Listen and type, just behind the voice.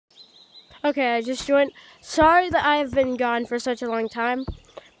Okay, I just joined. Sorry that I have been gone for such a long time,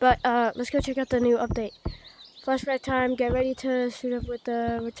 but let's go check out the new update. Flashback time. Get ready to suit up with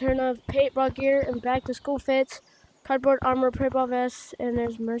the return of paintball gear and back to school fits, cardboard armor, paintball vests, and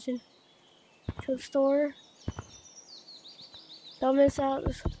there's merchant store. Don't miss out.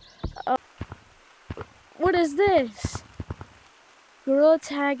 What is this?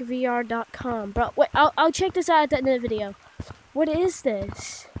 GorillaTagVR.com. Bro, wait, I'll check this out at the end of the video. What is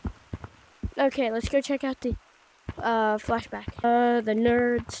this? Okay, let's go check out the flashback. The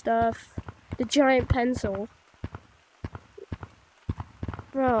nerd stuff. The giant pencil.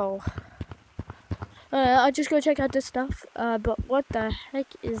 Bro. I'll just go check out this stuff. But what the heck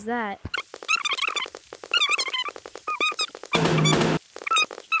is that?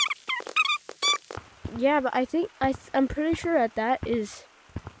 Yeah, but I'm pretty sure that is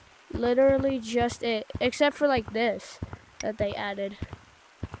literally just it. Except for like this that they added.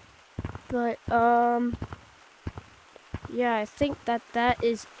 But, yeah, I think that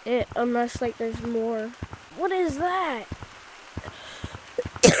is it. Unless, like, there's more. What is that?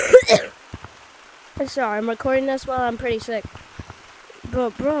 I'm sorry, I'm recording this while I'm pretty sick.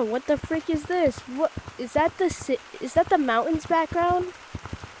 But, bro, what the frick is this? What is that? Is that the mountains background?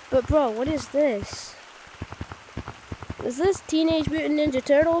 But, bro, what is this? Is this Teenage Mutant Ninja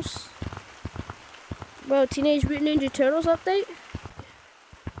Turtles? Bro, Teenage Mutant Ninja Turtles update?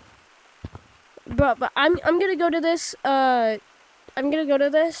 Bro, but I'm gonna go to this. And I'm gonna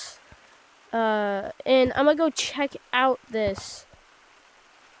go check out this.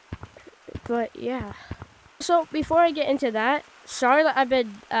 But yeah. So before I get into that, sorry that I've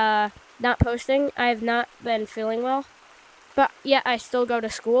been not posting. I have not been feeling well. But yeah, I still go to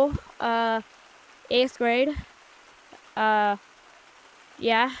school. 8th grade. Yeah.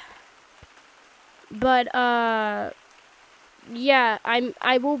 But yeah,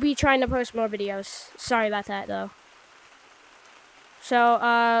 I will be trying to post more videos. Sorry about that though.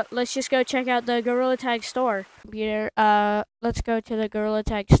 So let's just go check out the Gorilla Tag store. Computer, let's go to the Gorilla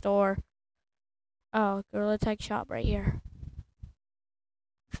Tag store. Oh, Gorilla Tag shop right here.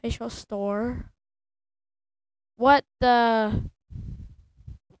 Official store. What the?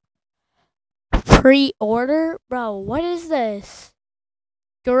 Pre-order? Bro, what is this?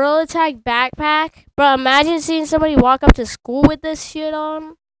 Gorilla Tag backpack? Bro, imagine seeing somebody walk up to school with this shit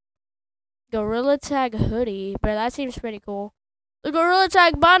on. Gorilla Tag hoodie. Bro, that seems pretty cool. The Gorilla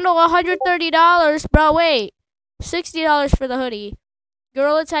Tag bundle, $130. Bro, wait. $60 for the hoodie.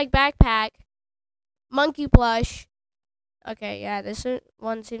 Gorilla Tag backpack. Monkey plush. Okay, yeah, this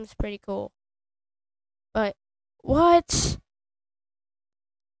one seems pretty cool. But, what?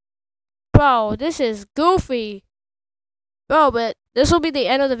 Bro, this is goofy. Bro, but this will be the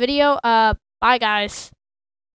end of the video. Bye, guys.